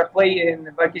games that are played in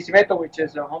Barquisimeto, which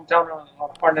is the hometown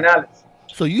of Cardenales.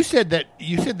 So you said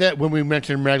that when we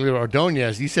mentioned Maglio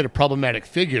Ordonez, you said a problematic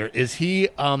figure. Is he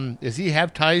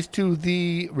have ties to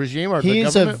the regime or the government?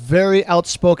 He's a very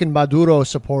outspoken Maduro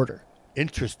supporter.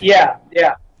 Interesting. Yeah.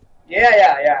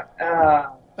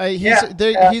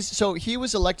 So he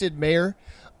was elected mayor,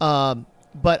 but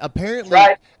apparently,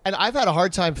 right. And I've had a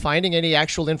hard time finding any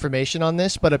actual information on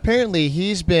this, but apparently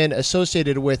he's been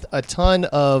associated with a ton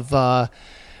of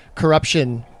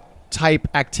corruption type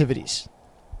activities.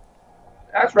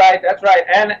 That's right.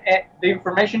 And the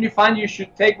information you find, you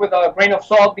should take with a grain of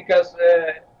salt because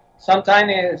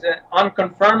sometimes it's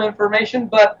unconfirmed information.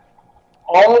 But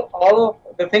all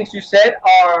of the things you said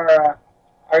are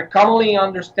commonly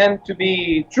understood to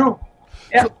be true.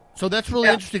 Yeah. So that's really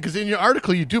interesting because in your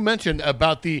article you do mention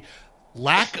about the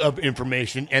lack of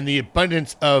information and the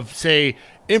abundance of, say,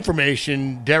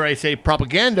 information. Dare I say,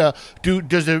 propaganda?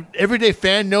 Does the everyday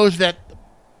fan knows that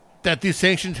these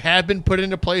sanctions have been put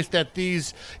into place, that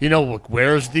these,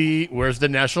 where's the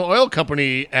National Oil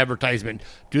Company advertisement?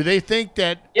 Do they think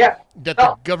that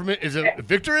the government is a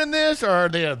victor in this, or are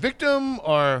they a victim,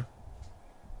 or?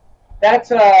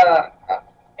 That's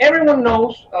everyone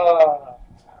knows.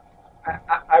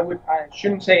 I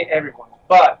shouldn't say everyone,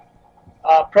 but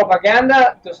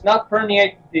propaganda does not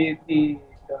permeate the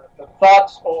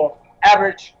thoughts of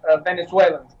average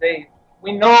Venezuelans.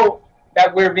 We know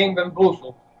that we're being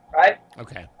bamboozled, right?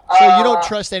 Okay. So you don't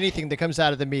trust anything that comes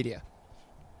out of the media?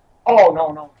 Oh,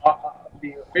 no.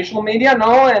 The official media,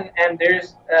 no, and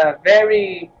there's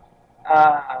very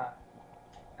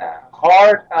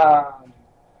hard. I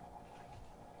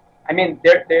mean,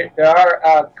 there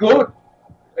are good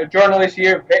journalists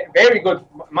here, very good,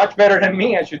 much better than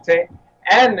me, I should say,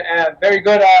 and very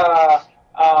good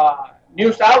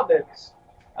news outlets.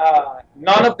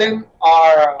 None of them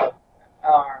are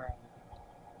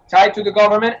tied to the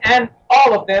government, and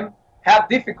all of them have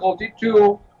difficulty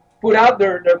to put out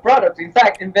their products. In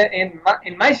fact, in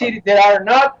my city, there are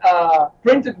not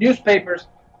printed newspapers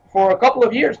for a couple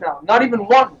of years now. Not even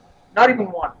one. Not even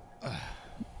one.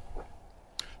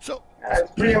 So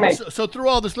it's pretty amazing. So through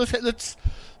all this, let's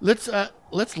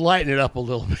lighten it up a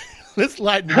little bit. Let's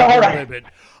lighten it up All a right. little bit.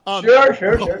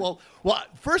 Sure. Well,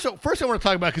 first I want to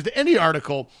talk about, because the end of the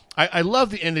article, I love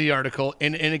the end of the article,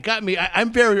 and it got me.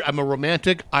 I'm a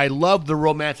romantic. I love the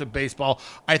romance of baseball.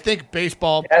 I think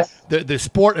baseball, Yes. the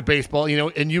sport of baseball,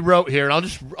 and you wrote here, and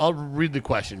I'll read the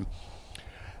question.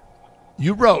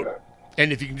 You wrote,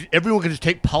 and if everyone can just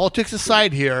take politics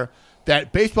aside here,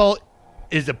 that baseball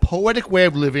is a poetic way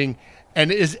of living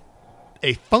and is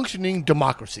a functioning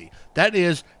democracy. That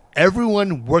is,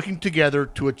 everyone working together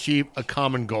to achieve a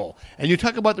common goal. And you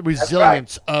talk about the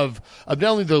resilience of not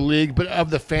only the league, but of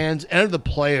the fans and of the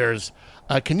players.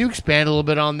 Can you expand a little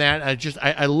bit on that?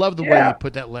 I love the way you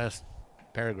put that last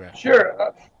paragraph.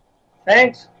 Sure.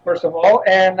 Thanks, first of all.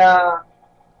 And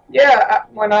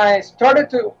when I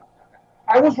started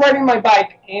I was riding my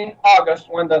bike in August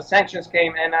when the sanctions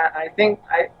came, and I think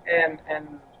and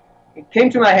it came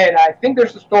to my head. I think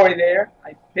there's a story there.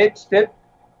 I pitched it,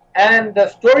 and the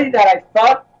story that I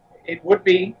thought it would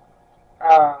be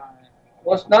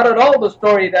was not at all the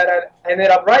story that I ended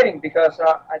up writing, because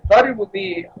I thought it would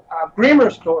be a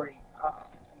grimmer story,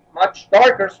 much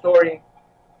darker story.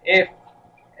 And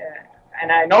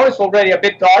I know it's already a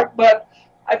bit dark, but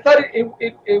I thought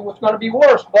it was going to be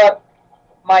worse. But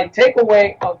my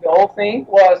takeaway of the whole thing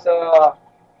was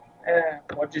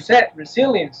what you said,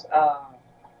 resilience.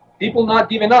 People not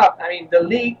giving up. I mean, the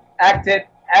league acted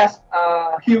as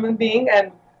a human being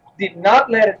and did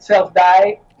not let itself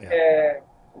die. Yeah.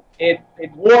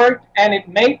 It worked, and it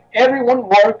made everyone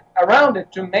work around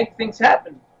it to make things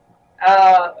happen.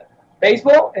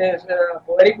 Baseball is a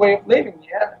poetic way of living,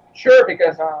 yeah, sure,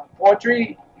 because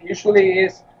poetry usually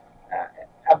is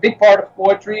a big part of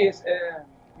poetry is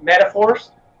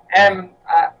metaphors, and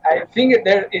I think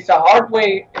it's a hard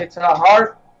way. It's a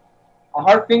hard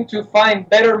thing to find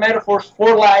better metaphors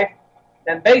for life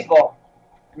than baseball.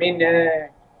 I mean,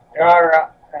 there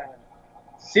are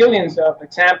zillions of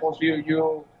examples.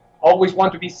 You always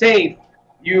want to be safe.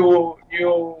 The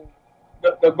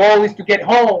goal is to get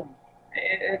home.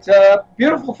 It's a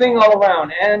beautiful thing all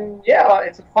around, and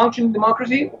it's a functioning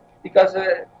democracy because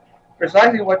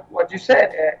precisely what you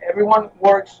said. Everyone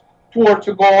works towards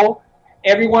a goal.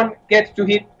 Everyone gets to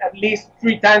hit at least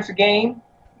 3 times a game.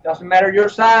 It doesn't matter your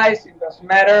size. It doesn't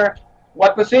matter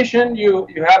what position you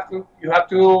have to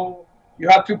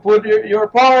put your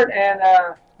part. And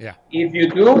if you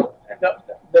do,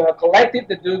 the collective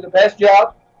that do the best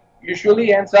job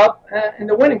usually ends up in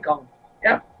the winning column.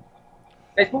 Yeah.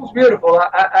 Baseball's beautiful.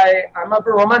 I'm a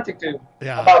romantic too.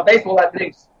 Yeah. About baseball at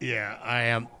least. Yeah, I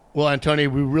am. Well, Antonio,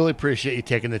 we really appreciate you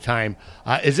taking the time.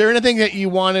 Is there anything that you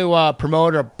want to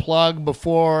promote or plug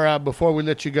before we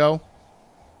let you go?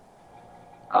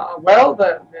 Well,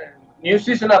 the new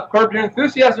season of Curb Your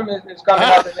Enthusiasm is coming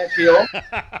out in HBO.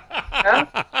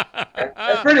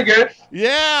 That's pretty good.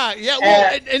 Yeah.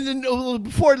 Well, and then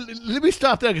before, let me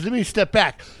stop there because let me step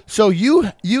back. So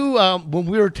you when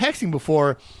we were texting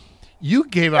before, you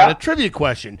gave out a trivia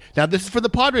question. Now, this is for the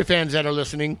Padre fans that are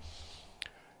listening.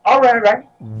 All right.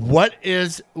 What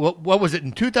was it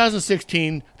in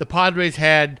 2016? The Padres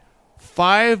had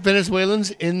 5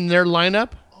 Venezuelans in their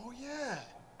lineup. Oh yeah.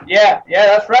 Yeah,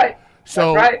 that's right.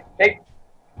 So that's right.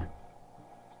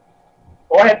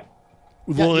 Go ahead.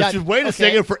 Well, let's just wait a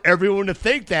second for everyone to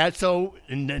think that. So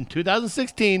in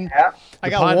 2016, I the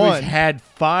got Padres one. had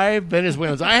 5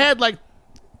 Venezuelans. I had like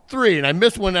 3, and I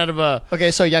missed one out of a.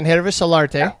 Okay, so Yangervis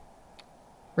Solarte,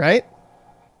 right?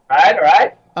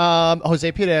 Right.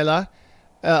 Jose Pirela,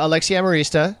 Alexi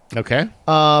Amarista, Okay.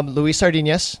 Luis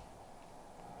Sardinas.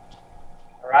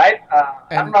 All right.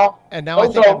 I don't know. And now I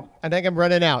think I'm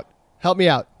running out. Help me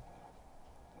out.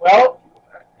 Well,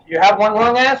 you have one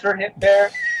wrong answer hit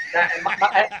there.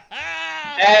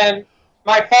 And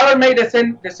my father made the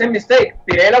same mistake.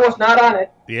 Pirela was not on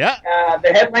it. Yeah.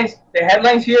 The headlines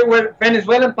here were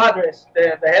Venezuelan Padres.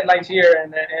 The headlines here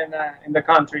in the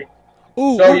country.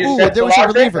 There was a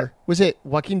Solarte? reliever. Was it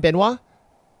Joaquin Benoit?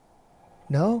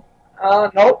 No?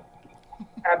 No,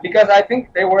 because I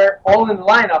think they were all in the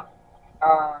lineup.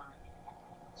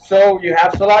 So you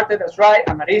have Solarte, that's right.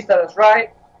 Amarista, that's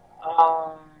right.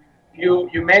 You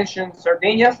mentioned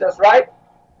Sardinas, that's right.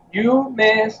 You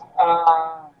missed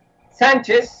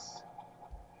Sanchez.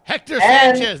 Hector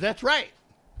Sanchez, that's right.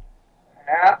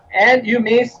 And you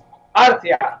missed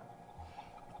Arcia.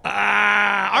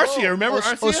 Arcia, remember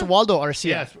Arcia? Oswaldo Arcia.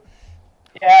 Yes.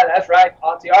 Yeah, that's right.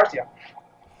 Arcia.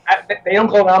 They don't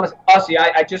call him Aussie.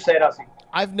 I just said Aussie.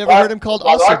 I've never heard him called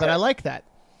Aussie, but I like that.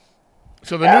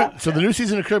 So the new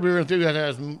season of Curb Your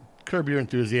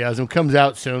Enthusiasm comes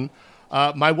out soon.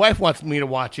 My wife wants me to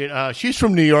watch it. She's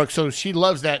from New York, so she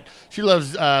loves that. She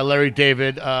loves Larry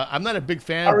David. I'm not a big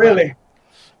fan. Oh, really?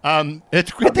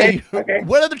 It's great. Okay.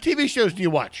 What other TV shows do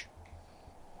you watch?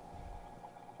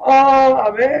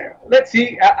 A ver, let's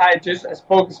see. I just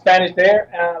spoke Spanish there.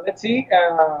 Let's see.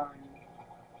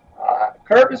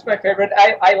 Curb is my favorite.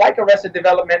 I like Arrested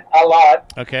Development a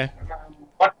lot. Okay.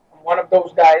 One of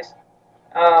those guys.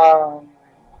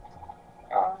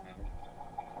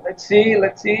 Let's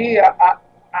see. I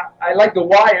like The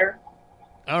Wire.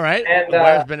 All right. And The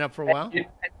Wire's been up for a while. You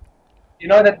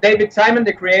know that David Simon,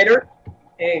 the creator,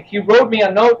 he wrote me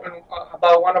a note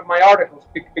about one of my articles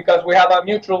because we have a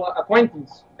mutual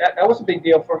acquaintance. That was a big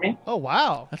deal for me. Oh,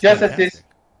 wow. Just as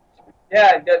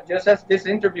this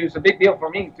interview is a big deal for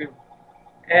me too.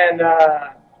 And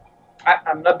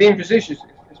I'm not being facetious.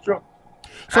 It's true.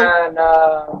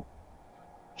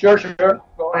 Sure.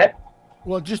 Go ahead.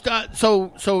 Well, just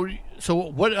so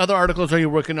what other articles are you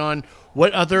working on?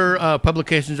 What other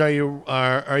publications are you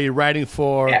writing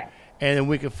for? Yeah. And then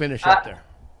we can finish up there.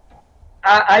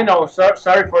 I know.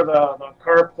 Sorry for the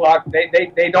curb clock.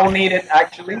 They don't need it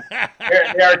actually.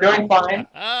 They are doing fine.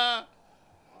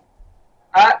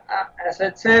 As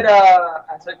I said,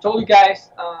 as I told you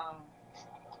guys,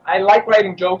 I like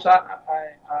writing jokes.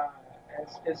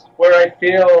 It's where I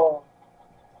feel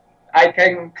I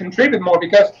can contribute more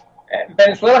because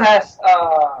Venezuela has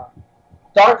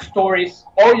dark stories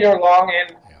all year long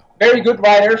and very good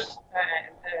writers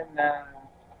and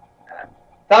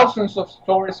thousands of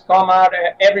stories come out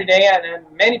every day and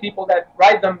many people that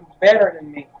write them better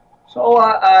than me. So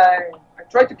I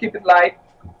try to keep it light.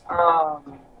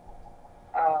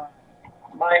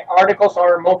 My articles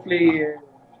are mostly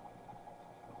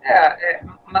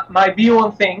my view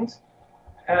on things.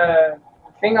 The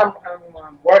thing I'm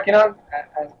working on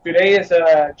today is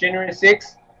January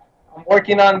 6th. I'm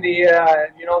working on the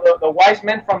wise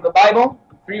men from the Bible,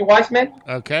 3 wise men.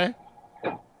 Okay.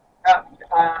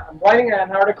 I'm writing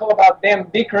an article about them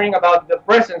bickering about the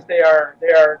presents they are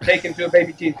taking to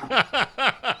baby Jesus.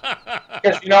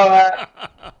 Because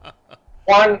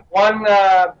one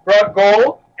brought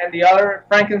gold and the other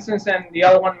frankincense and the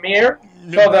other one myrrh.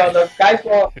 So the guys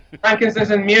for frankincense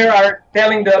and myrrh are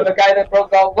telling the guy that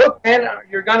brought gold, look, man,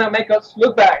 you're gonna make us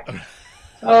look bad.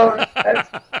 So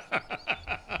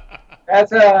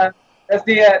that's the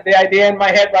idea in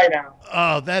my head right now.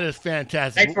 Oh, that is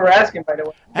fantastic. Thanks for asking, by the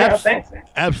way. Thanks.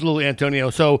 Absolutely, Antonio.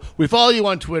 So we follow you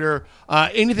on Twitter.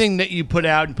 Anything that you put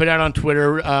out on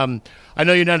Twitter, I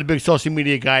know you're not a big social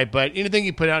media guy, but anything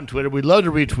you put out on Twitter, we'd love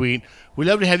to retweet. We'd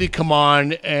love to have you come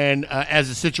on, and as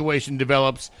the situation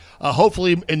develops,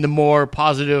 hopefully in the more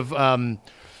positive, more of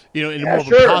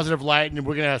a positive light, and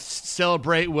we're going to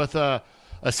celebrate with a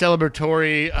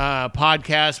celebratory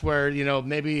podcast where,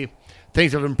 maybe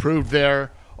things have improved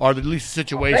there, or at least the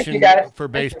situation for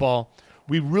baseball.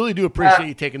 We really do appreciate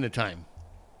you taking the time.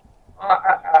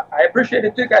 I appreciate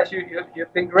it too, guys.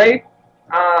 You've been great.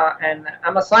 And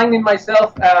I'm assigning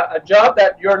myself a job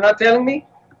that you're not telling me,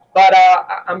 but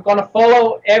I'm going to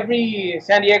follow every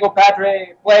San Diego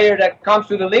Padre player that comes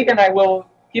to the league, and I will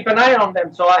keep an eye on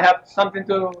them so I have something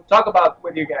to talk about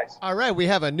with you guys. All right, we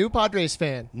have a new Padres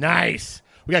fan. Nice.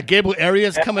 We got Gabriel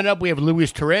Arias coming up. We have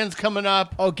Luis Torrens coming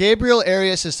up. Oh, Gabriel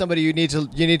Arias is somebody you need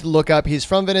to look up. He's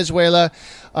from Venezuela.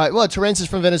 Torrens is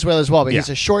from Venezuela as well, but he's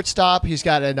a shortstop. He's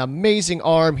got an amazing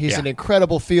arm. He's an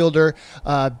incredible fielder.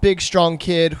 Big, strong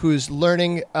kid who's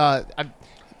learning.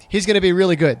 He's going to be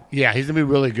really good. Yeah, he's going to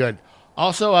be really good.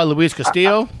 Also, Luis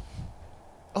Castillo.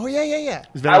 Oh, yeah.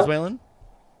 He's Venezuelan.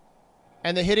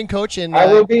 And the hitting coach in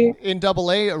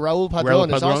Double A, Raul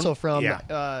Padrón is also from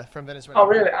Venezuela. Oh,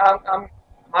 really?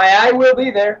 My eye will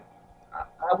be there.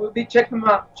 I will be checking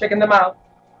them out.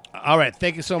 All right.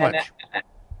 Thank you so much.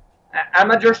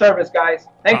 I'm at your service, guys.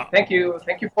 Thank you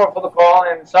for the call,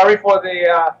 and sorry for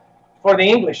the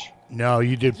English. No,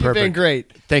 you did perfect. You've been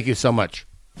great. Thank you so much.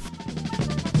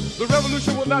 The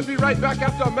revolution will not be right back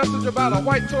after a message about a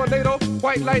white tornado,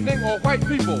 white lightning, or white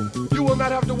people. You will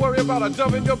not have to worry about a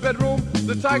dove in your bedroom,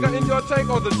 the tiger in your tank,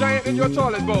 or the giant in your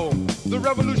toilet bowl. The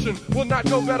revolution will not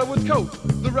go better with coke.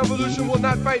 The revolution will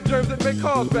not fight germs that may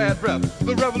cause bad breath.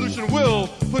 The revolution will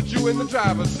put you in the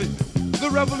driver's seat. The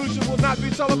revolution will not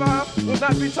be televised, will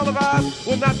not be televised,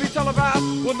 will not be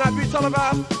televised, will not be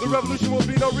televised. The revolution will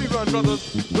be no rerun,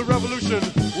 brothers. The revolution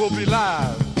will be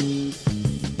live.